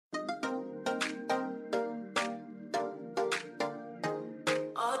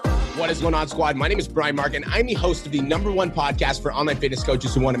What is going on, squad? My name is Brian Mark, and I'm the host of the #1 podcast for online fitness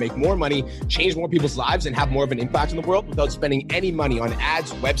coaches who want to make more money, change more people's lives, and have more of an impact in the world without spending any money on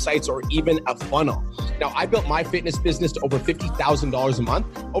ads, websites, or even a funnel. Now, I built my fitness business to over $50,000 a month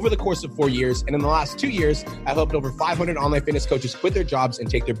over the course of 4 years. And in the last 2 years, I helped over 500 online fitness coaches quit their jobs and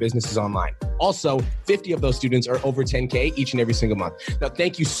take their businesses online. Also, 50 of those students are over 10K each and every single month. Now,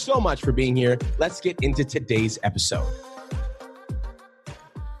 thank you so much for being here. Let's get into today's episode.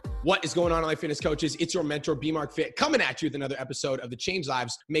 What is going on, online fitness coaches? It's your mentor, B Mark Fit, coming at you with another episode of the Change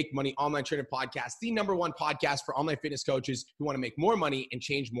Lives, Make Money Online Trainer Podcast, the #1 podcast for online fitness coaches who want to make more money and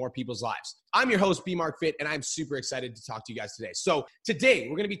change more people's lives. I'm your host, B Mark Fit, and I'm super excited to talk to you guys today. So today,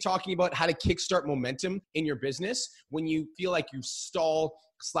 we're going to be talking about how to kickstart momentum in your business when you feel like you stall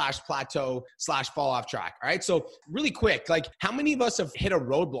 / plateau / fall off track. All right. So really quick, like how many of us have hit a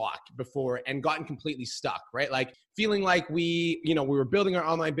roadblock before and gotten completely stuck, right? Like feeling like we were building our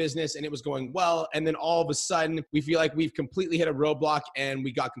online business and it was going well. And then all of a sudden we feel like we've completely hit a roadblock and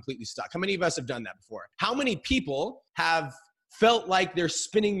we got completely stuck. How many of us have done that before? How many people have felt like they're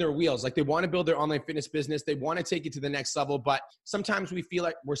spinning their wheels, like they want to build their online fitness business, they want to take it to the next level, but sometimes we feel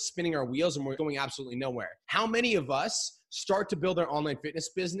like we're spinning our wheels and we're going absolutely nowhere? How many of us start to build our online fitness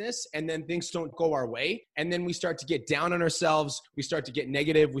business and then things don't go our way, and then we start to get down on ourselves, we start to get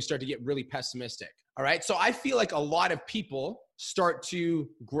negative, we start to get really pessimistic? All right, so I feel like a lot of people start to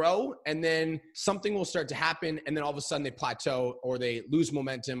grow and then something will start to happen and then all of a sudden they plateau or they lose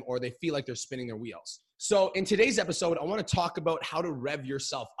momentum or they feel like they're spinning their wheels. So in today's episode, I want to talk about how to rev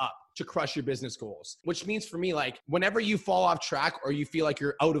yourself up to crush your business goals, which means for me, like whenever you fall off track or you feel like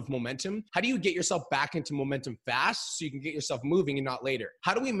you're out of momentum, how do you get yourself back into momentum fast so you can get yourself moving and not later?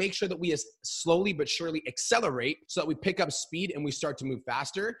 How do we make sure that we slowly but surely accelerate so that we pick up speed and we start to move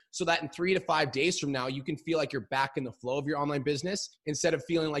faster so that in 3 to 5 days from now, you can feel like you're back in the flow of your online business instead of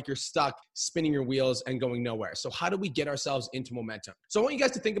feeling like you're stuck spinning your wheels and going nowhere? So how do we get ourselves into momentum? So I want you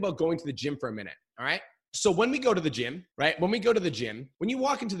guys to think about going to the gym for a minute, all right? So when we go to the gym, right? When you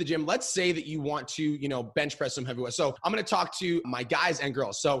walk into the gym, let's say that you want to, bench press some heavy weights. So I'm going to talk to my guys and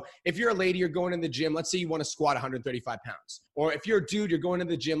girls. So if you're a lady, you're going in the gym, let's say you want to squat 135 pounds. Or if you're a dude, you're going to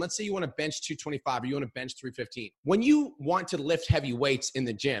the gym, let's say you want to bench 225 or you want to bench 315. When you want to lift heavy weights in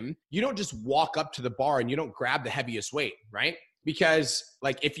the gym, you don't just walk up to the bar and you don't grab the heaviest weight, right? Because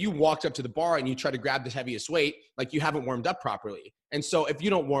like if you walked up to the bar and you try to grab the heaviest weight, like you haven't warmed up properly. And so if you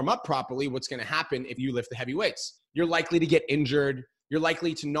don't warm up properly, what's going to happen if you lift the heavy weights? You're likely to get injured. You're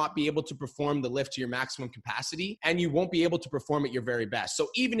likely to not be able to perform the lift to your maximum capacity, and you won't be able to perform at your very best. So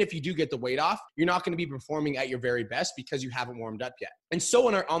even if you do get the weight off, you're not going to be performing at your very best because you haven't warmed up yet. And so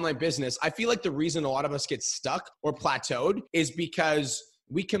in our online business, I feel like the reason a lot of us get stuck or plateaued is because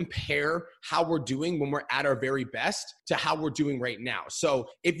we compare how we're doing when we're at our very best to how we're doing right now. So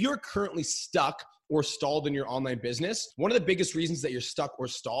if you're currently stuck or stalled in your online business, one of the biggest reasons that you're stuck or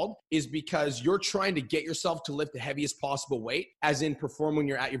stalled is because you're trying to get yourself to lift the heaviest possible weight, as in perform when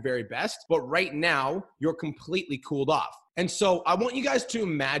you're at your very best. But right now, you're completely cooled off. And so I want you guys to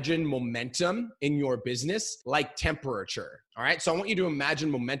imagine momentum in your business like temperature. All right. So I want you to imagine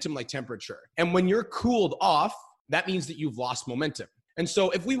momentum like temperature. And when you're cooled off, that means that you've lost momentum. And so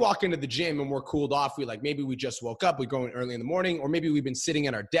if we walk into the gym and we're cooled off, maybe we just woke up, we're going early in the morning, or maybe we've been sitting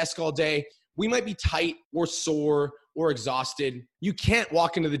at our desk all day. We might be tight or sore or exhausted. You can't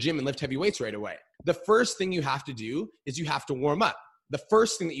walk into the gym and lift heavy weights right away. The first thing you have to do is you have to warm up. The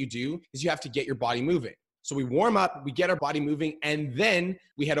first thing that you do is you have to get your body moving. So we warm up, we get our body moving, and then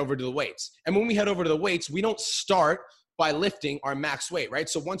we head over to the weights. And when we head over to the weights, we don't start by lifting our max weight, right?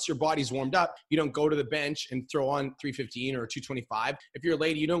 So once your body's warmed up, you don't go to the bench and throw on 315 or 225. If you're a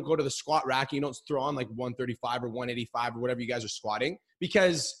lady, you don't go to the squat rack and you don't throw on like 135 or 185 or whatever you guys are squatting,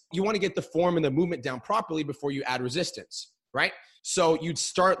 because you want to get the form and the movement down properly before you add resistance, right? So you'd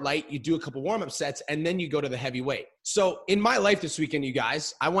start light, you do a couple warm-up sets, and then you go to the heavy weight. So in my life this weekend, you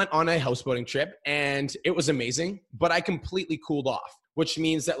guys, I went on a houseboating trip and it was amazing, but I completely cooled off, which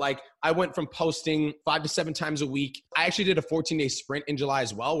means that like I went from posting 5 to 7 times a week. I actually did a 14-day sprint in July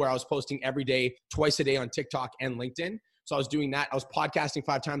as well, where I was posting every day, twice a day on TikTok and LinkedIn. So I was doing that. I was podcasting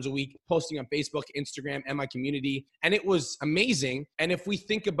 5 times a week, posting on Facebook, Instagram, and my community. And it was amazing. And if we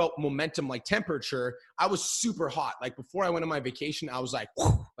think about momentum like temperature, I was super hot. Like before I went on my vacation, I was like,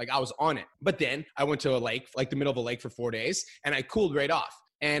 whew, like I was on it. But then I went to a lake, like the middle of a lake for 4 days, and I cooled right off.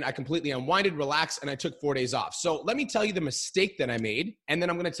 And I completely unwinded, relaxed, and I took 4 days off. So let me tell you the mistake that I made, and then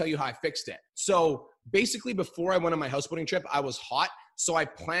I'm going to tell you how I fixed it. So basically, before I went on my houseboating trip, I was hot. So I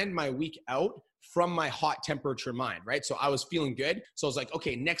planned my week out from my hot temperature mind, right? So I was feeling good. So I was like,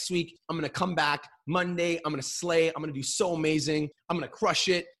 okay, next week, I'm going to come back Monday. I'm going to slay. I'm going to do so amazing. I'm going to crush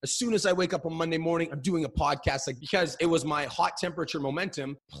it. As soon as I wake up on Monday morning, I'm doing a podcast, like, because it was my hot temperature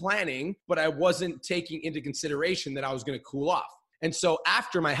momentum planning, but I wasn't taking into consideration that I was going to cool off. And so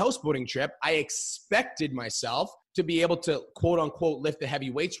after my houseboating trip, I expected myself to be able to quote unquote lift the heavy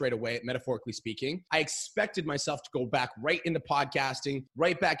weights right away, metaphorically speaking. I expected myself to go back right into podcasting,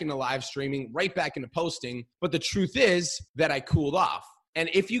 right back into live streaming, right back into posting. But the truth is that I cooled off. And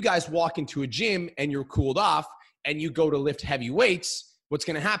if you guys walk into a gym and you're cooled off and you go to lift heavy weights, what's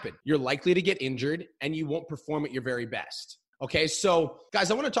going to happen? You're likely to get injured and you won't perform at your very best. Okay, so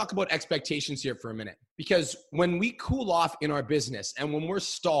guys, I want to talk about expectations here for a minute, because when we cool off in our business and when we're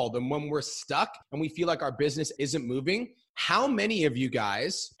stalled and when we're stuck and we feel like our business isn't moving, how many of you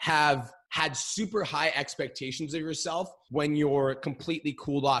guys have had super high expectations of yourself when you're completely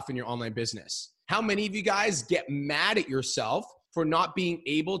cooled off in your online business? How many of you guys get mad at yourself for not being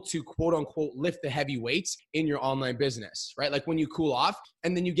able to quote unquote lift the heavy weights in your online business, right? Like when you cool off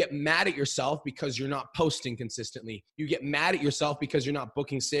and then you get mad at yourself because you're not posting consistently. You get mad at yourself because you're not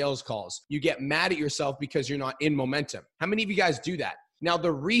booking sales calls. You get mad at yourself because you're not in momentum. How many of you guys do that? Now,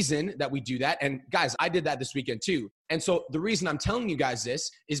 the reason that we do that, and guys, I did that this weekend too. And so the reason I'm telling you guys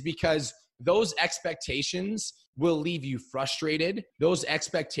this is because those expectations will leave you frustrated. Those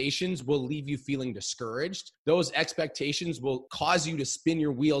expectations will leave you feeling discouraged. Those expectations will cause you to spin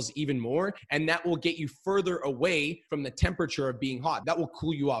your wheels even more, and that will get you further away from the temperature of being hot. That will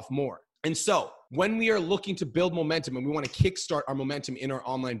cool you off more. And so when we are looking to build momentum and we want to kickstart our momentum in our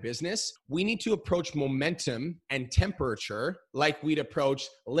online business, we need to approach momentum and temperature like we'd approach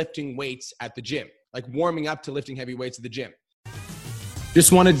lifting weights at the gym, like warming up to lifting heavy weights at the gym.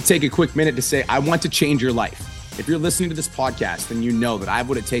 Just wanted to take a quick minute to say, I want to change your life. If you're listening to this podcast, then you know that I have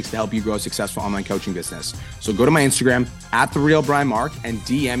what it takes to help you grow a successful online coaching business. So go to my Instagram @TheRealBrianMark and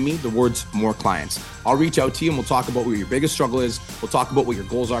DM me the words "more clients." I'll reach out to you and we'll talk about what your biggest struggle is. We'll talk about what your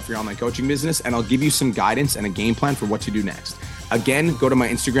goals are for your online coaching business, and I'll give you some guidance and a game plan for what to do next. Again, go to my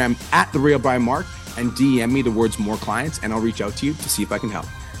Instagram @TheRealBrianMark and DM me the words "more clients," and I'll reach out to you to see if I can help.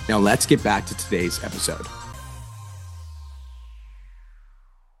 Now let's get back to today's episode.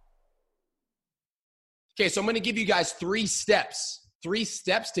 Okay, so I'm going to give you guys three steps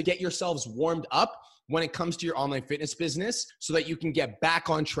to get yourselves warmed up when it comes to your online fitness business so that you can get back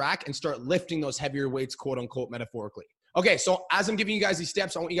on track and start lifting those heavier weights, quote unquote, metaphorically. Okay, so as I'm giving you guys these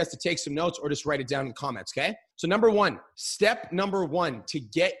steps, I want you guys to take some notes or just write it down in the comments, okay? So step number one to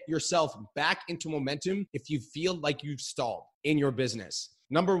get yourself back into momentum if you feel like you've stalled in your business.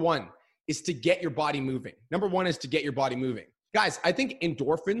 Number one is to get your body moving. Guys, I think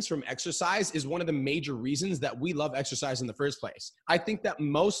endorphins from exercise is one of the major reasons that we love exercise in the first place. I think that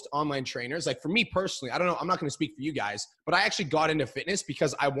most online trainers, like for me personally, I don't know, I'm not going to speak for you guys, but I actually got into fitness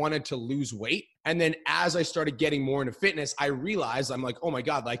because I wanted to lose weight. And then as I started getting more into fitness, I realized I'm like, oh my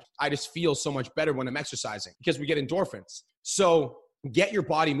God, like I just feel so much better when I'm exercising because we get endorphins. So get your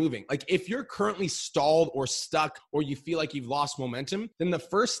body moving. Like if you're currently stalled or stuck or you feel like you've lost momentum, then the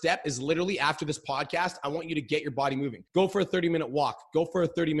first step is literally after this podcast, I want you to get your body moving. Go for a 30-minute walk. Go for a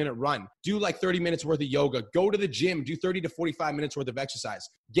 30-minute run. Do like 30 minutes worth of yoga. Go to the gym. Do 30 to 45 minutes worth of exercise.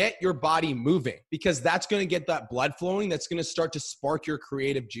 Get your body moving because that's going to get that blood flowing. That's going to start to spark your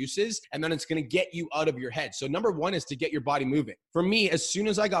creative juices, and then it's going to get you out of your head. So number one is to get your body moving. For me, as soon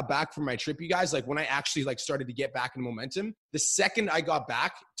as I got back from my trip, you guys, like when I actually like started to get back in momentum, the second I got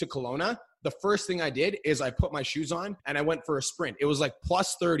back to Kelowna, the first thing I did is I put my shoes on and I went for a sprint. It was like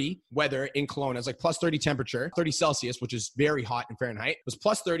plus 30 weather in Kelowna. It's like plus 30 temperature, 30 Celsius, which is very hot in Fahrenheit. It was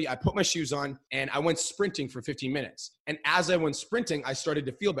plus 30. I put my shoes on and I went sprinting for 15 minutes. And as I went sprinting, I started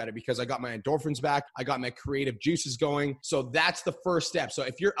to feel better because I got my endorphins back. I got my creative juices going. So that's the first step. So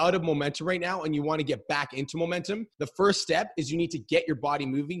if you're out of momentum right now and you want to get back into momentum, the first step is you need to get your body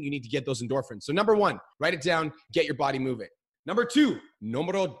moving. You need to get those endorphins. So number one, write it down, get your body moving. Number two,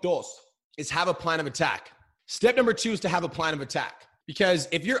 número dos, is have a plan of attack. Step number two is to have a plan of attack. Because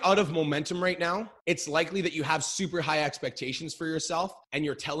if you're out of momentum right now, it's likely that you have super high expectations for yourself and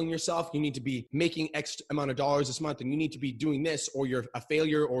you're telling yourself you need to be making X amount of dollars this month and you need to be doing this or you're a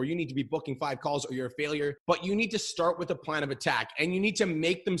failure or you need to be booking 5 calls or you're a failure. But you need to start with a plan of attack and you need to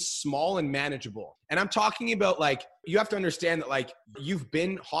make them small and manageable. And I'm talking about like, you have to understand that like you've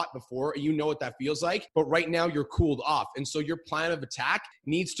been hot before, you know what that feels like, but right now you're cooled off. And so your plan of attack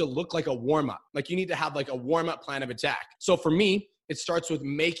needs to look like a warm up. Like you need to have like a warm up plan of attack. So for me, It starts with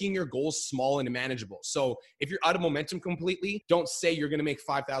making your goals small and manageable. So if you're out of momentum completely, don't say you're going to make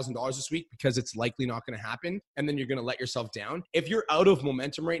 $5,000 this week because it's likely not going to happen. And then you're going to let yourself down. If you're out of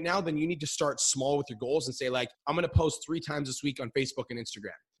momentum right now, then you need to start small with your goals and say like, I'm going to post 3 times this week on Facebook and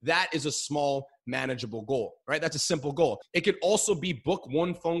Instagram. That is a small, manageable goal, right? That's a simple goal. It could also be book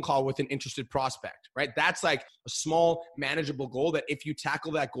 1 phone call with an interested prospect, right? That's like a small, manageable goal that if you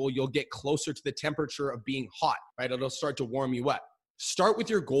tackle that goal, you'll get closer to the temperature of being hot, right? It'll start to warm you up. Start with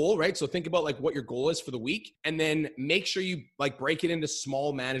your goal, right? So think about like what your goal is for the week and then make sure you like break it into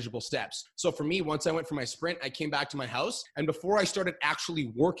small manageable steps. So for me, once I went for my sprint, I came back to my house and before I started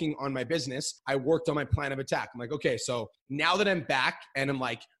actually working on my business, I worked on my plan of attack. I'm like, okay, so now that I'm back and I'm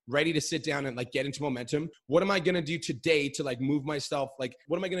like ready to sit down and like get into momentum, what am I going to do today to like move myself? Like,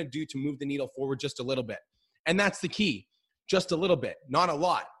 what am I going to do to move the needle forward just a little bit? And that's the key. Just a little bit, not a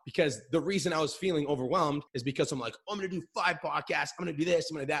lot. Because the reason I was feeling overwhelmed is because I'm like, oh, I'm going to do 5 podcasts. I'm going to do this.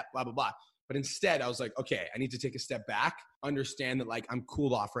 I'm going to do that, blah, blah, blah. But instead I was like, okay, I need to take a step back, understand that like I'm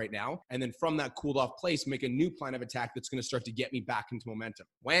cooled off right now. And then from that cooled off place, make a new plan of attack that's going to start to get me back into momentum.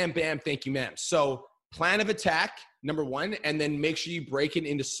 Wham, bam, thank you, ma'am. So plan of attack, number 1, and then make sure you break it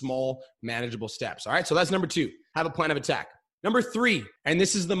into small, manageable steps. All right. So that's number 2, have a plan of attack. Number 3, and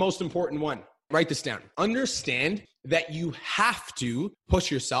this is the most important one. Write this down. Understand that you have to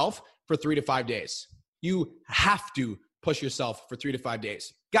push yourself for 3 to 5 days. You have to push yourself for 3 to 5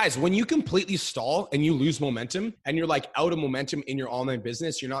 days. Guys, when you completely stall and you lose momentum and you're like out of momentum in your online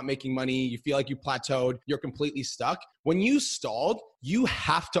business, you're not making money, you feel like you plateaued, you're completely stuck. When you stalled, you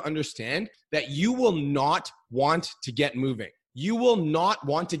have to understand that you will not want to get moving. You will not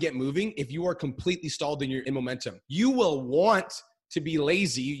want to get moving if you are completely stalled and you're in momentum. You will want to be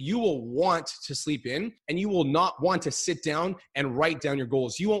lazy, you will want to sleep in, and you will not want to sit down and write down your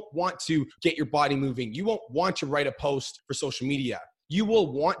goals. You won't want to get your body moving. You won't want to write a post for social media. You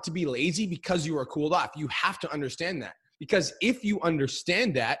will want to be lazy because you are cooled off. You have to understand that. Because if you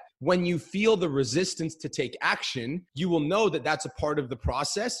understand that, when you feel the resistance to take action, you will know that that's a part of the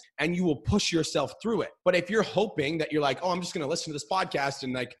process and you will push yourself through it. But if you're hoping that you're like, oh, I'm just going to listen to this podcast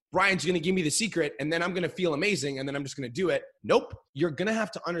and like Brian's going to give me the secret and then I'm going to feel amazing and then I'm just going to do it. Nope. You're going to have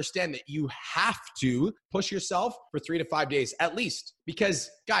to understand that you have to push yourself for 3 to 5 days at least. Because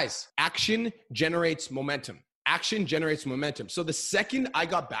guys, action generates momentum. Action generates momentum. So the second I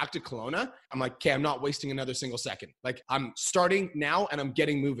got back to Kelowna, I'm like, okay, I'm not wasting another single second. Like I'm starting now and I'm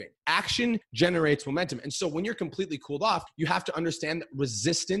getting moving. Action generates momentum. And so when you're completely cooled off, you have to understand that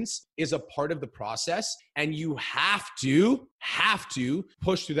resistance is a part of the process and you have to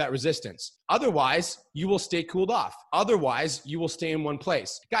push through that resistance. Otherwise, you will stay cooled off. Otherwise, you will stay in one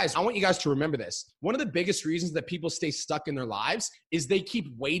place. Guys, I want you guys to remember this. One of the biggest reasons that people stay stuck in their lives is they keep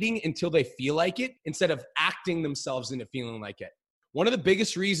waiting until they feel like it instead of acting themselves into feeling like it. One of the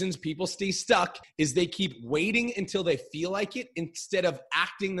biggest reasons people stay stuck is they keep waiting until they feel like it instead of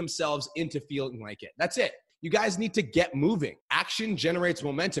acting themselves into feeling like it. That's it. You guys need to get moving. Action generates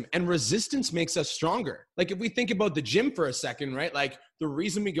momentum and resistance makes us stronger. Like if we think about the gym for a second, right? Like the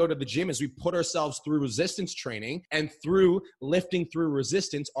reason we go to the gym is we put ourselves through resistance training, and through lifting through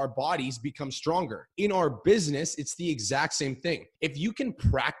resistance, our bodies become stronger. In our business, it's the exact same thing. If you can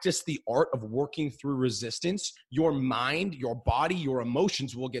practice the art of working through resistance, your mind, your body, your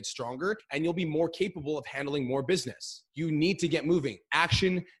emotions will get stronger and you'll be more capable of handling more business. You need to get moving.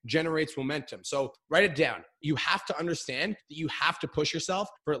 Action generates momentum. So write it down. You have to understand that you have to push yourself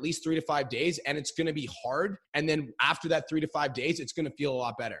for at least 3 to 5 days, and it's going to be hard. And then after that 3 to 5 days, it's going to feel a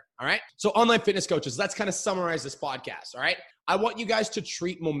lot better. All right. So online fitness coaches, let's kind of summarize this podcast. All right. I want you guys to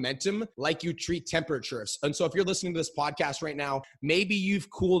treat momentum like you treat temperatures. And so if you're listening to this podcast right now, maybe you've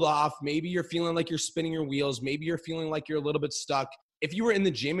cooled off. Maybe you're feeling like you're spinning your wheels. Maybe you're feeling like you're a little bit stuck. If you were in the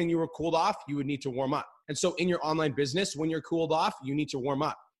gym and you were cooled off, you would need to warm up. And so in your online business, when you're cooled off, you need to warm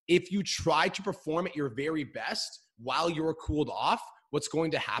up. If you try to perform at your very best while you're cooled off, what's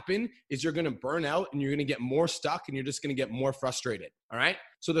going to happen is you're going to burn out and you're going to get more stuck and you're just going to get more frustrated. All right.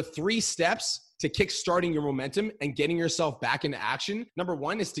 So the 3 steps to kickstarting your momentum and getting yourself back into action. Number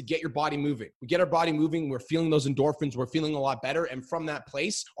 1 is to get your body moving. We get our body moving. We're feeling those endorphins. We're feeling a lot better. And from that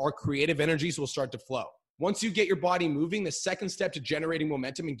place, our creative energies will start to flow. Once you get your body moving, the second step to generating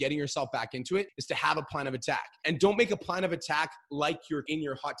momentum and getting yourself back into it is to have a plan of attack. And don't make a plan of attack like you're in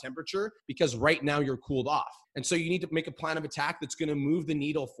your hot temperature, because right now you're cooled off. And so you need to make a plan of attack that's going to move the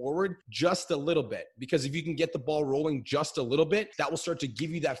needle forward just a little bit, because if you can get the ball rolling just a little bit, that will start to give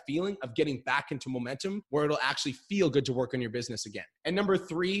you that feeling of getting back into momentum where it'll actually feel good to work on your business again. And number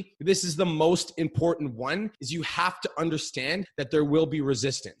 3, this is the most important one, is you have to understand that there will be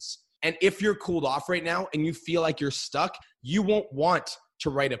resistance. And if you're cooled off right now and you feel like you're stuck, you won't want to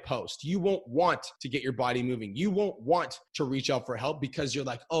write a post. You won't want to get your body moving. You won't want to reach out for help because you're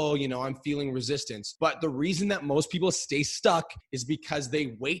like, oh, I'm feeling resistance. But the reason that most people stay stuck is because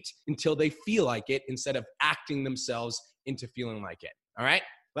they wait until they feel like it instead of acting themselves into feeling like it. All right,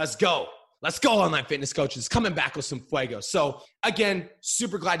 let's go. Let's go, online fitness coaches, coming back with some fuego. So again,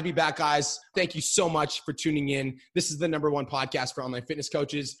 super glad to be back, guys. Thank you so much for tuning in. This is the #1 podcast for online fitness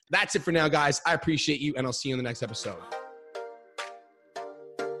coaches. That's it for now, guys. I appreciate you, and I'll see you in the next episode.